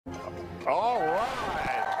All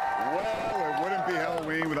right. Well, it wouldn't be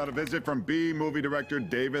Halloween without a visit from B movie director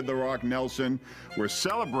David "The Rock" Nelson. We're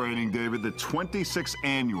celebrating, David, the 26th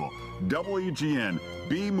annual WGN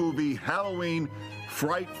B movie Halloween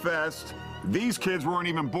Fright Fest. These kids weren't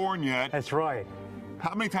even born yet. That's right.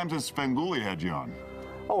 How many times has Spenguli had you on?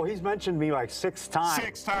 Oh, he's mentioned me like 6 times.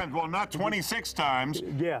 6 times. Well, not 26 times.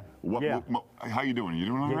 Yeah. How you doing? You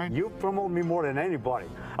doing all right? You promote me more than anybody.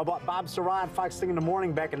 About Bob Surratt, Fox Thing in the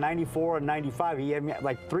Morning back in '94 and '95. He had me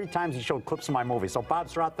like 3 times. He showed clips of my movie. So Bob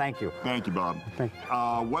Surratt, thank you. Thank you, Bob.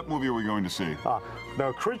 What movie are we going to see?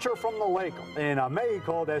 The Creature from the Lake in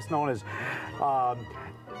Mexico. That's known as La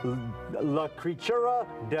Criatura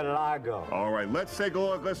del Lago. All right, let's take a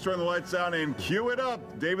look. Let's turn the lights on and cue it up.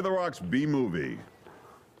 David "The Rock's" B movie.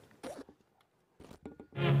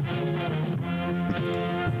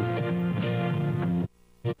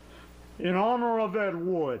 In honor of Ed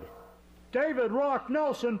Wood, David "Rock"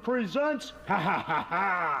 Nelson presents Ha Ha Ha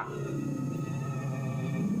Ha!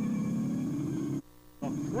 The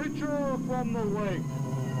Creature from the Lake,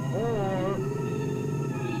 or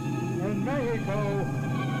in Mexico,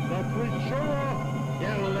 the Criatura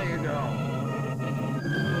del Lago.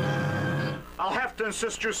 I'll have to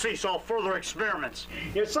insist you cease all further experiments.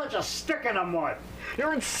 You're such a stick in the mud.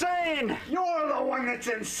 You're insane. You're the one that's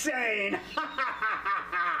insane.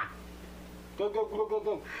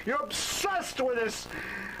 Go. You're obsessed with this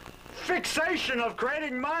fixation of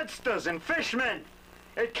creating monsters and fishmen.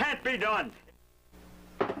 It can't be done.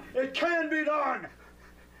 It can be done.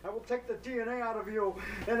 I will take the DNA out of you,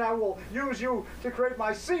 and I will use you to create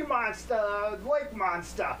my sea monster, lake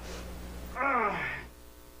monster.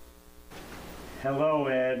 Hello,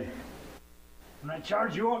 Ed. I'm gonna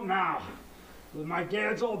charge you up now with my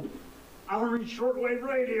dad's old orange shortwave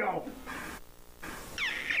radio.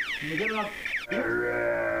 Can you get it up?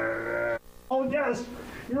 Oh, yes!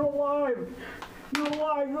 You're alive! You're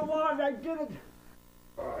alive! You're alive! I did it!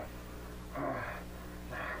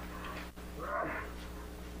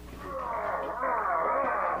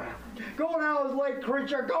 Go now, lake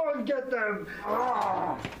creature! Go and get them!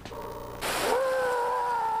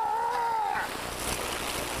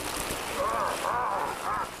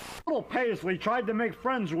 Little Paisley tried to make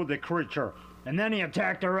friends with the creature, and then he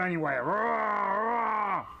attacked her anyway.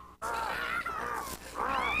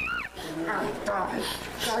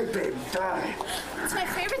 Die, baby, die. It's my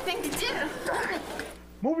favorite thing to do.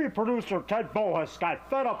 Movie producer Ted Bohus got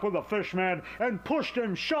fed up with the fish man and pushed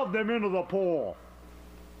and shoved him into the pool.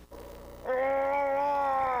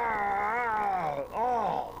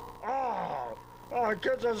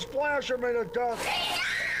 Kids are splashing me to death.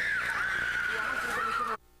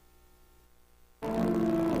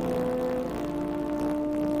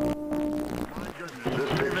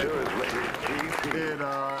 It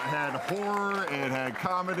had horror, it had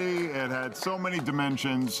comedy, it had so many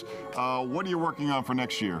dimensions. What are you working on for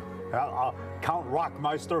next year? Count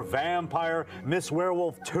Rockmeister, Vampire, Miss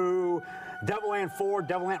Werewolf 2, Devilland 4,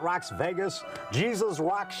 Devilland Rocks Vegas, Jesus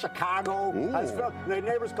Rocks Chicago. The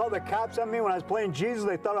neighbors called the cops on me when I was playing Jesus.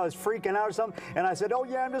 They thought I was freaking out or something. And I said, oh,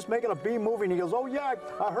 yeah, I'm just making a B movie. And he goes, oh, yeah,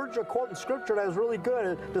 I heard you quoting scripture that was really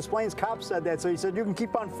good. This Plains cop said that. So he said, you can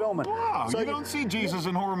keep on filming. Wow, so you don't see Jesus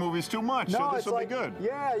in horror movies too much, no, so this will be good.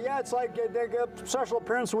 Yeah, it's like a special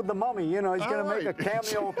appearance with the Mummy. You know, he's going to make a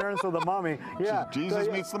cameo appearance with the Mummy. Yeah. Jesus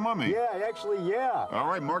meets the Mummy. Yeah, actually, yeah. All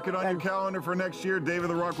right, mark it on your calendar for next year. David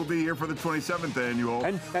 "The Rock" will be here for the 27th annual.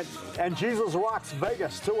 And Jesus Rocks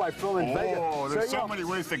Vegas, too. I film in Vegas. Oh, there's so many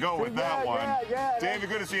ways to go with that one. Yeah. David,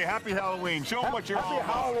 good to see you. Happy Halloween. Show them what you're all about.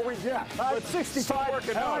 Happy Halloween, yeah. I'm 65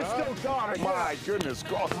 and I still got it. My goodness.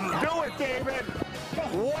 Do it, David.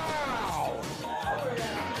 Wow.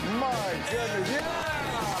 My goodness. Yeah.